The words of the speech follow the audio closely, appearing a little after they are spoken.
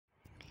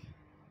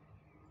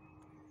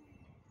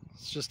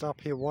It's just up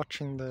here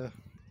watching the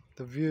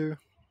view.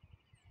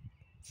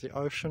 It's the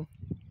ocean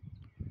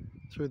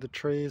through the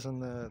trees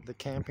and the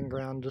camping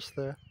ground just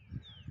there.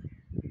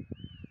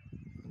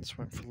 I just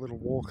went for a little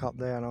walk up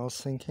there and I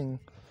was thinking,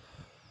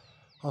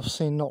 I've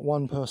seen not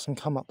one person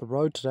come up the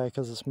road today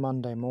because it's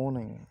Monday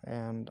morning,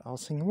 and I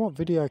was thinking, what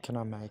video can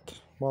I make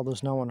while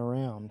there's no one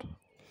around?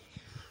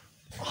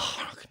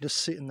 Oh, I can just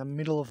sit in the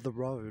middle of the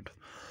road.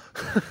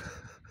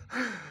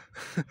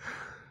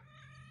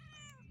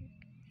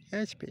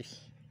 Yes,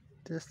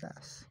 just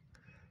us.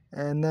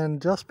 And then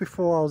just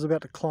before I was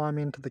about to climb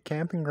into the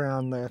camping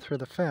ground there through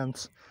the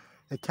fence,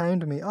 it came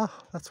to me, oh,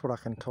 that's what I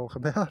can talk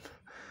about.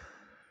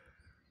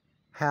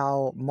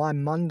 How my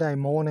Monday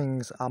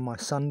mornings are my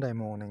Sunday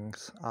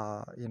mornings,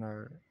 you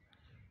know,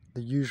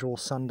 the usual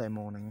Sunday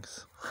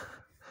mornings.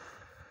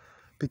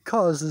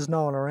 Because there's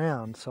no one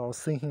around. So I was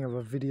thinking of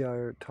a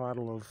video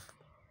title of,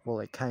 well,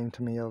 it came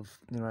to me of,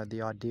 you know,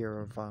 the idea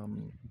of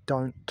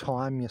don't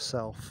time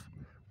yourself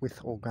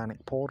with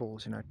organic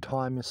portals, you know,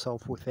 time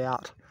yourself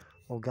without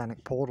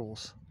organic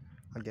portals,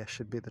 I guess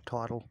should be the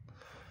title.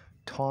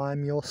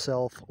 Time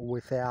yourself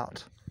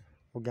without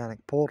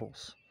organic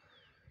portals,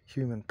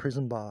 human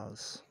prison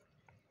bars.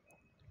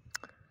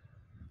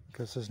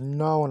 Because there's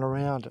no one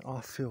around,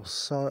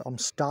 I'm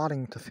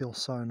starting to feel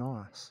so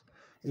nice.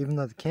 Even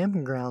though the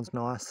camping ground's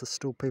nice, there's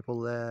still people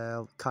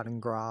there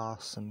cutting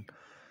grass and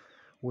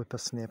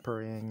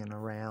whippersnippering and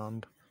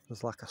around.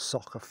 There's like a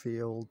soccer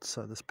field,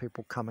 so there's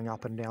people coming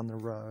up and down the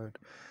road.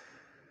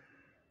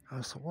 I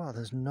was like, wow,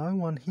 there's no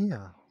one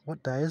here.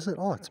 What day is it?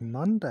 Oh, it's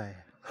Monday.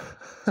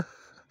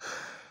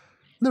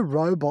 The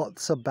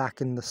robots are back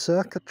in the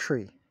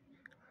circuitry.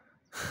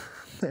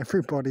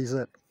 Everybody's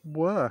at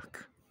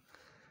work.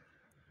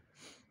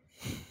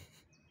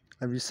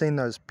 Have you seen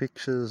those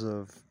pictures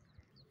of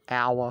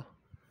I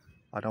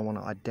don't want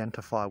to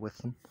identify with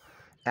them,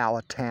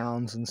 our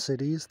towns and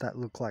cities that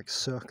look like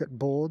circuit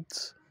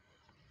boards?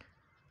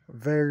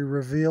 Very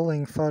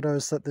revealing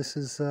photos that this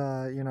is,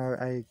 you know,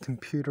 a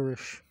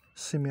computerish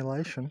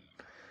simulation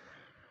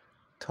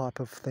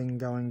type of thing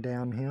going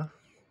down here.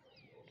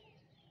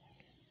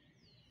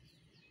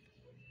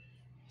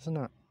 Isn't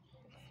it?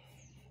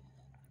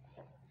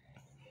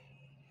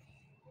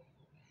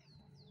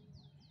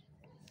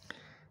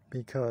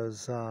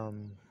 Because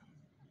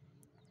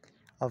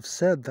I've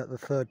said that the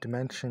third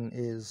dimension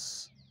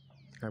is,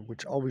 you know,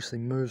 which obviously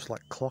moves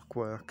like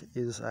clockwork,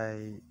 is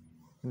a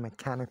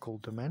mechanical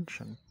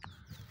dimension.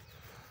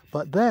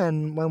 But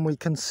then when we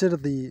consider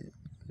the, you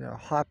know,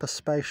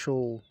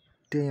 hyperspatial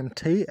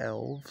DMT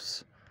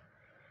elves,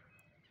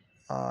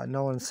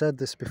 no one said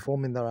this before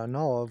me that I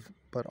know of,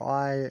 but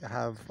I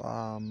have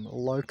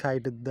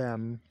located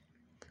them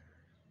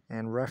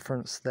and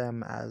referenced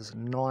them as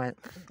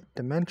ninth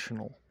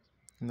dimensional.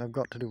 And they've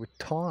got to do with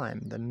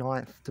time. The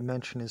ninth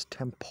dimension is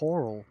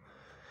temporal.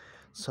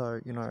 So,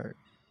 you know,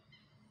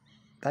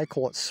 they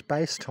call it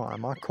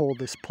space-time. I call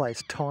this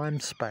place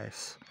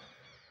time-space.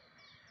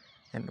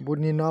 And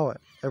wouldn't you know it,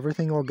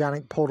 everything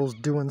organic portals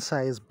do and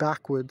say is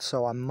backwards,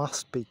 so I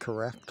must be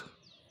correct,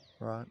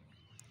 right?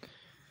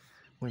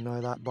 We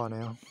know that by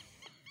now.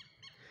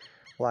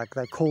 Like,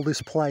 they call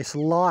this place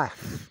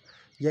life,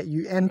 yet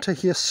you enter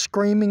here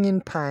screaming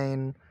in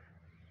pain,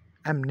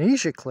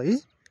 amnesically.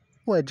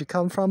 Where'd you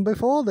come from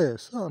before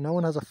this? Oh, no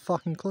one has a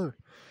fucking clue,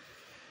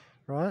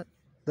 right?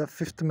 That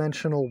fifth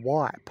dimensional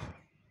wipe,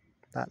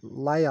 that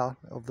layer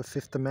of the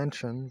fifth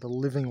dimension, the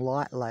living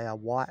light layer,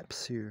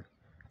 wipes you.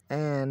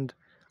 And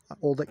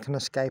all that can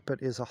escape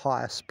it is a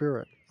higher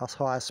spirit. Us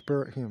higher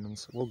spirit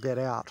humans will get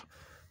out.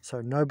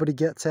 So nobody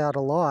gets out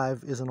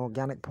alive is an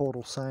organic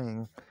portal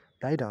saying.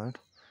 They don't.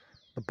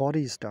 The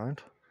bodies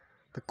don't.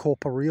 The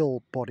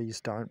corporeal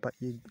bodies don't, but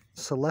your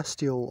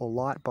celestial or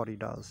light body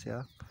does,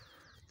 yeah?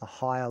 The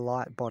higher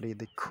light body,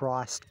 the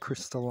Christ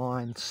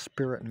crystalline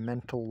spirit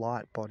mental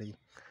light body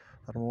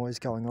that I'm always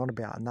going on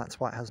about. And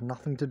that's why it has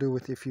nothing to do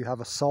with if you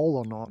have a soul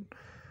or not,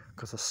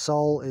 because a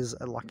soul is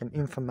like an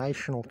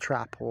informational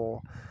trap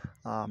or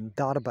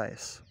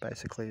database,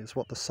 basically, is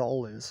what the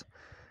soul is.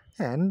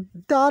 And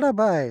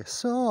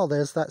database, oh,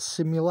 there's that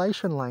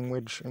simulation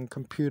language and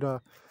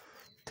computer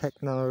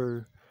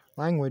techno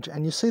language.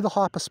 And you see the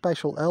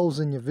hyperspatial elves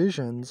in your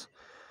visions,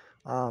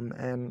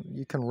 and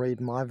you can read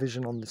my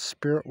vision on the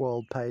Spirit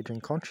World page in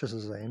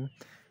Consciouszine.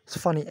 It's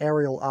funny,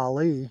 Ariel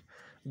Ali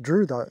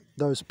drew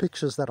those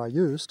pictures that I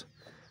used,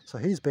 so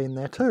he's been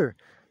there too.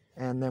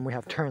 And then we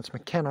have Terence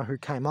McKenna, who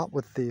came up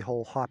with the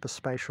whole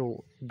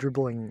hyperspatial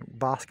dribbling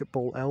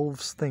basketball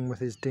elves thing with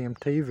his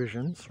DMT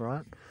visions,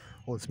 right?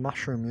 Or his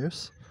mushroom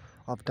use.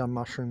 I've done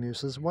mushroom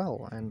use as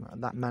well, and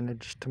that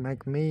managed to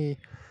make me,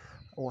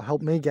 or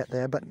help me get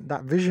there, but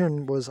that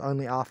vision was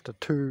only after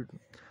two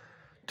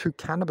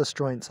cannabis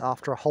joints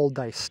after a whole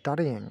day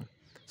studying.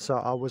 So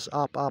I was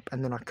up,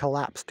 and then I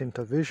collapsed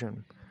into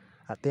vision.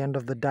 At the end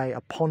of the day,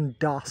 upon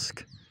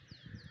dusk,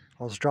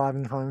 I was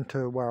driving home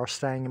to where I was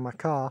staying in my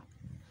car,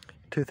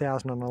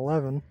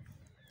 2011,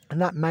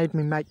 and that made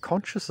me make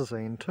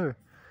Consciouszine too.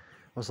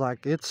 I was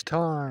like, it's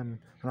time,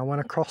 and I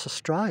went across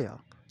Australia,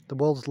 the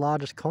world's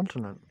largest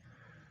continent,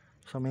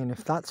 So, I mean,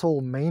 if that's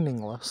all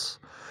meaningless,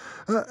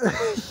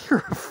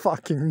 you're a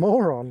fucking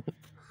moron.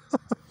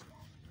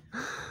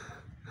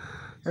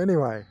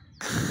 Anyway,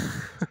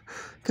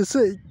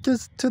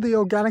 because to the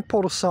organic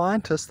portal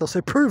scientists, they'll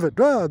say, prove it,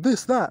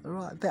 this, that.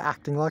 Right? They're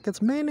acting like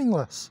it's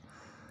meaningless.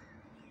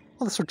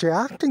 Well, that's what you're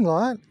acting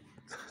like.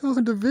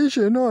 Oh,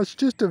 division, it's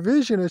just a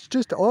vision, it's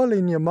just all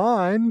in your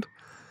mind.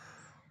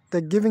 They're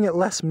giving it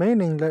less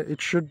meaning that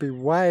it should be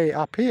way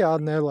up here,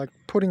 and they're like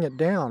putting it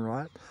down,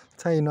 right?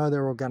 That's how you know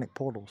they're organic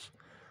portals.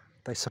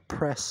 They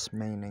suppress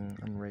meaning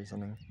and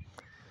reasoning.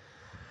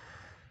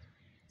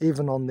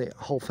 Even on the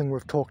whole thing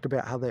we've talked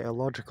about, how they're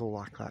illogical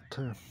like that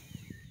too,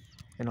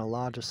 in a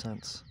larger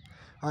sense.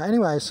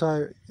 Anyway,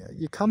 so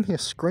you come here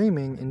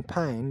screaming in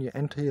pain, you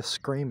enter here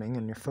screaming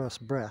in your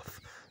first breath,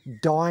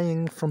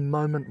 dying from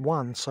moment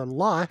one. So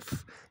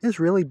life is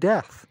really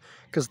death,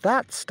 because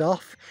that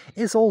stuff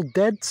is all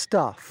dead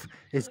stuff.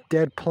 It's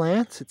dead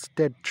plants, it's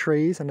dead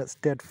trees, and it's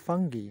dead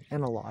fungi,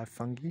 and alive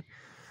fungi.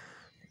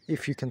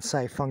 If you can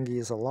say fungi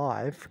is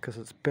alive, because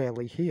it's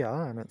barely here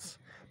and it's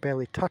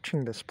barely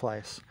touching this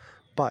place.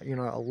 But, you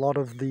know, a lot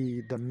of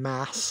the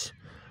mass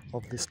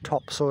of this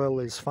topsoil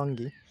is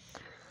fungi.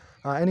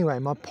 Anyway,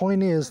 my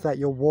point is that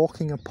you're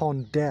walking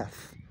upon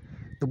death.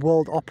 The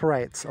world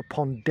operates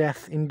upon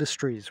death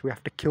industries. We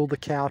have to kill the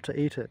cow to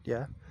eat it,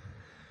 yeah?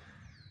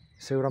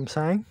 See what I'm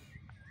saying?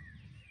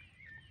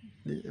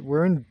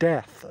 We're in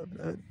death.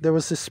 There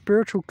was this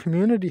spiritual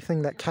community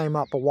thing that came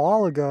up a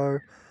while ago,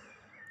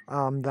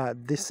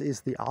 that this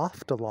is the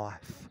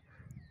afterlife.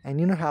 And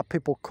you know how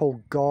people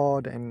call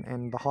God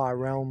and the higher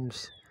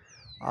realms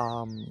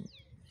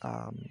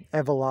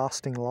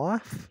everlasting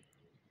life?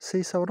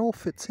 See, so it all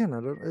fits in.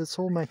 It's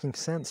all making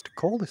sense to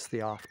call this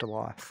the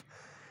afterlife.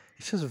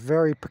 It's just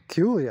very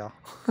peculiar.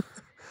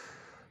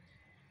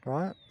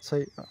 Right?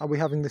 So are we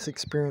having this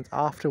experience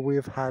after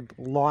we've had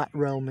light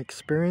realm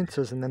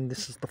experiences, and then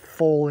this is the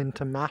fall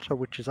into matter,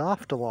 which is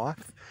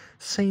afterlife?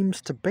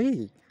 Seems to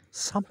be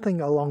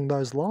something along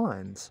those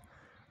lines.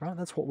 Right?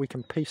 That's what we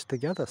can piece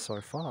together so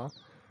far.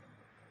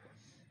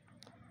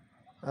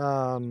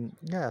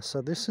 Yeah,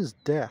 so this is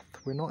death.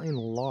 We're not in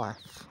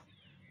life.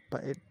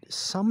 But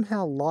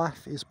somehow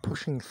life is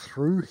pushing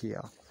through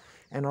here.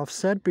 And I've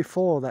said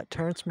before that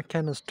Terence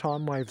McKenna's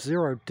Time Wave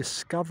Zero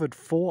discovered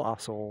for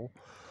us all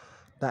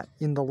that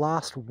in the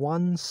last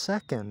 1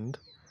 second,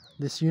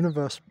 this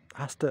universe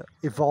has to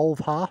evolve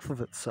half of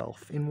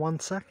itself in 1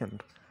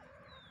 second.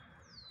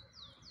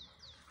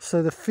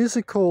 So the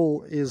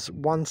physical is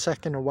 1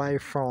 second away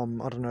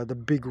from, I don't know, the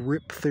Big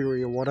Rip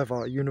theory or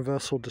whatever,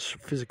 universal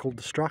physical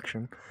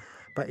destruction,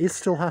 but it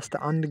still has to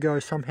undergo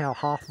somehow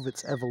half of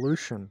its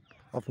evolution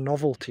of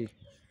novelty.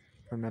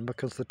 Remember,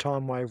 because the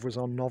time wave was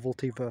on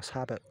novelty versus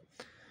habit.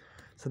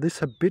 So this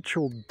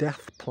habitual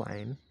death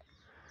plane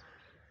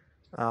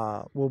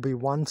will be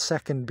 1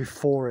 second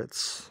before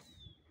its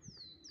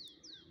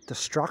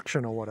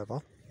destruction or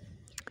whatever,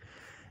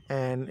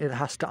 and it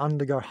has to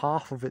undergo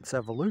half of its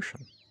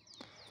evolution.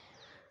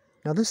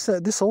 Now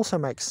this also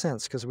makes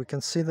sense, because we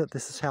can see that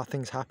this is how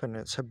things happen.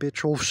 It's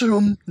habitual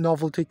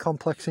novelty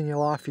complex in your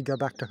life. You go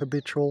back to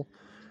habitual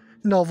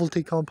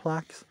novelty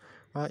complex,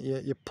 right?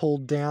 You're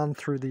pulled down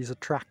through these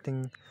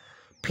attracting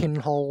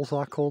pinholes,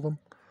 I call them,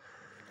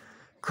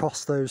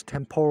 across those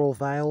temporal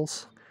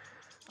veils.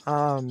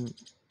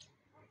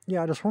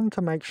 Yeah, I just wanted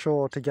to make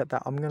sure to get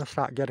that. I'm going to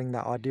start getting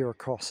that idea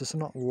across. It's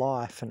not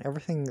life, and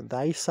everything that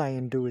they say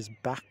and do is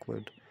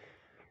backward,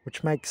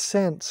 which makes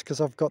sense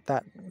because I've got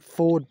that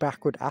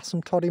forward-backward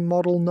asymptotic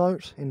model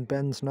note in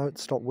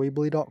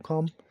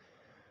bensnotes.weebly.com,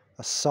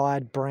 a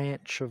side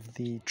branch of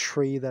the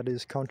tree that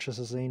is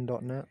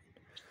consciousazine.net.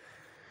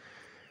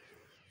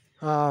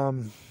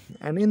 And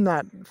in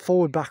that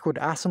forward-backward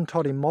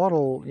asymptotic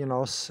model, you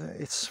know,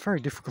 it's very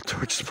difficult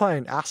to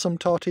explain.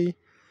 Asymptotic,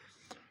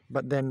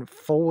 but then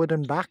forward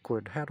and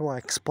backward. How do I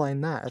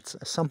explain that? It's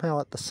somehow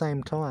at the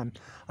same time.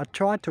 I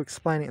tried to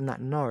explain it in that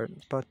note,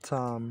 but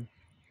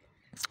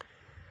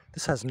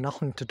this has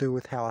nothing to do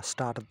with how I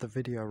started the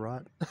video,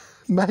 right?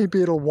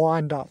 Maybe it'll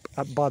wind up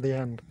by the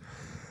end.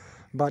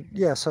 But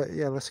yeah, so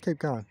yeah, let's keep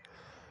going.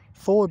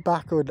 Forward,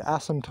 backward,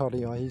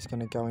 asymptotic. Oh, he's going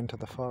to go into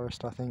the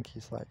forest, I think.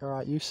 He's like, all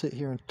right, you sit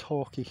here and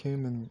talk your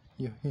human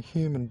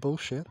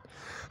bullshit.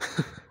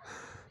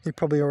 He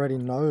probably already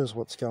knows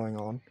what's going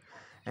on.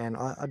 And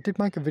I did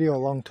make a video a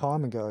long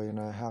time ago, you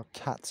know, how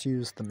cats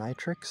use the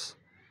Matrix.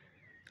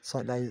 It's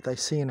like they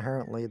see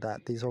inherently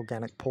that these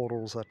organic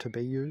portals are to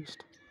be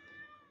used.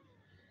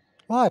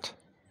 What?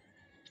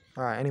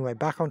 Alright, anyway,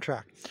 back on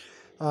track.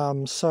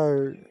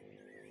 So,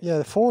 yeah,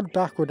 the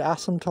forward-backward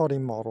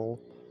asymptotic model,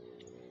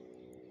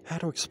 how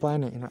to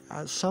explain it, you know,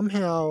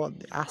 somehow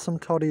the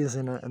asymptotic is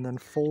in it, and then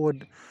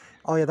forward,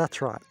 oh yeah,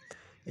 that's right.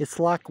 It's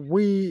like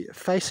we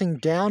facing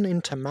down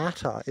into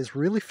matter is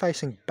really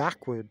facing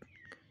backward,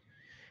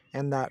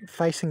 and that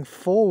facing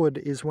forward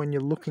is when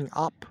you're looking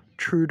up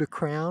true to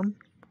crown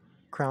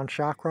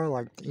chakra,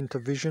 like into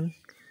vision,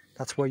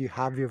 That's where you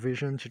have your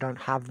visions. You don't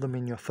have them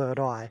in your third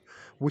eye.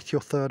 With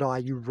your third eye,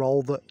 you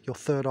roll your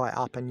third eye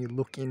up and you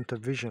look into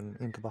vision,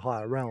 into the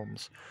higher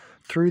realms.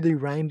 Through the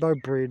rainbow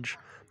bridge,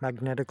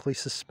 magnetically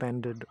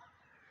suspended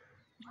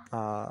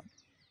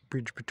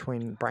bridge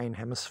between brain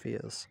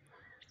hemispheres,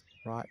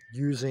 right?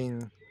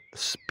 Using the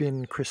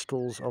spin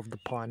crystals of the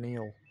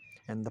pineal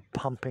and the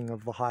pumping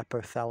of the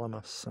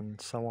hypothalamus and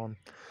so on.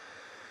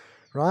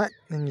 Right?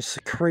 And you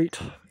secrete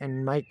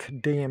and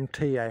make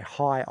DMT a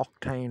high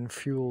octane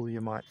fuel, you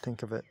might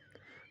think of it.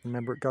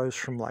 Remember, it goes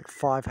from like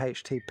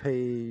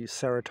 5-HTP,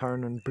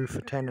 serotonin,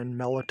 bufotenin,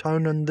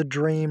 melatonin, the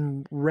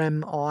dream,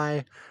 REM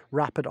eye,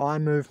 rapid eye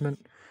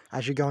movement,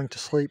 as you're going to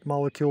sleep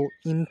molecule,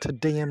 into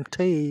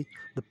DMT,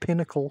 the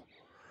pinnacle.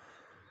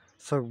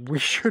 So we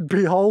should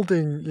be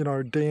holding, you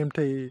know,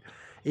 DMT,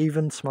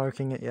 even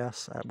smoking it,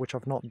 yes, which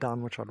I've not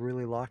done, which I'd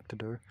really like to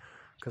do,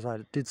 because I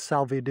did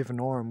Salvia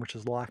divinorum, which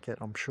is like it,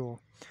 I'm sure.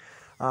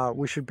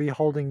 We should be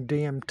holding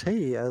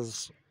DMT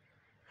as,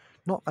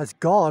 not as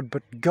God,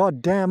 but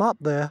goddamn up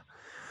there.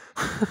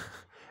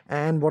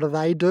 And what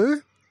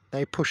do?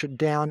 They push it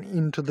down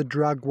into the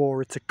drug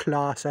war. It's a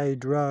class A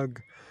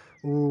drug.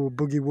 Ooh,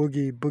 boogie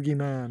woogie,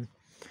 boogeyman.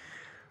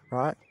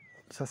 Right?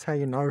 So that's how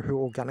you know who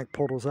organic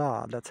portals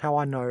are. That's how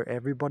I know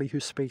everybody who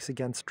speaks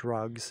against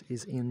drugs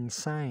is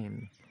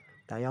insane.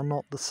 They are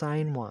not the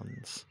sane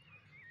ones.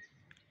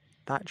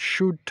 That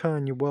should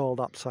turn your world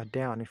upside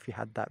down if you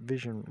had that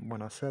vision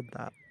when I said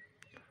that.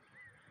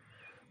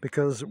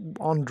 Because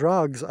on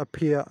drugs,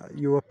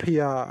 you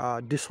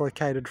appear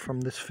dislocated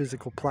from this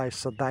physical place,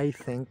 so they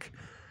think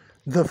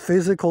the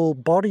physical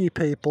body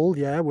people,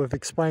 yeah, we've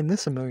explained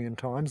this a million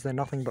times, they're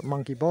nothing but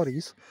monkey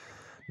bodies.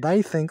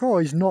 They think, oh,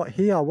 he's not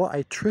here, what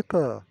a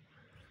tripper,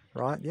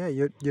 right? Yeah,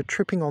 you're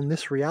tripping on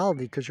this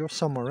reality because you're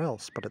somewhere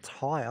else, but it's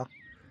higher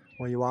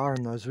where you are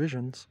in those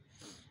visions.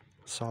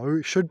 So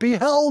it should be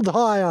held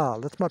higher.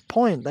 That's my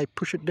point. They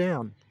push it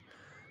down.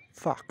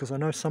 Fuck, because I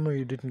know some of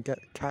you didn't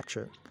catch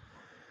it.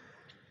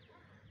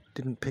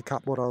 Didn't pick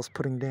up what I was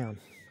putting down.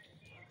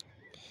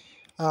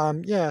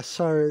 Yeah,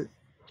 so,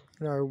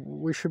 you know,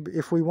 we should,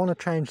 if we want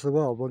to change the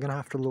world, we're going to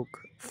have to look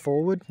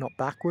forward, not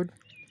backward.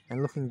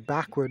 And looking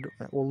backward,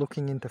 or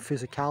looking into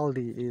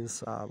physicality,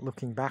 is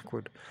looking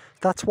backward.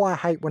 That's why I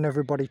hate when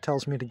everybody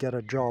tells me to get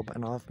a job,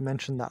 and I've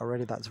mentioned that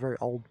already. That's very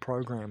old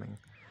programming.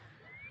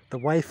 The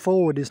way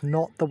forward is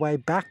not the way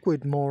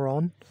backward,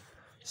 moron.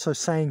 So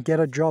saying get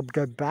a job,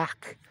 go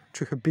back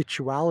to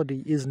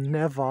habituality is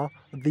never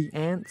the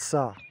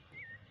answer.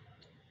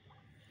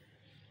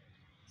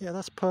 Yeah,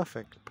 that's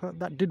perfect.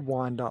 That did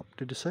wind up.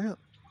 Did you see it?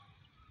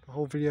 The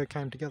whole video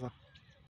came together.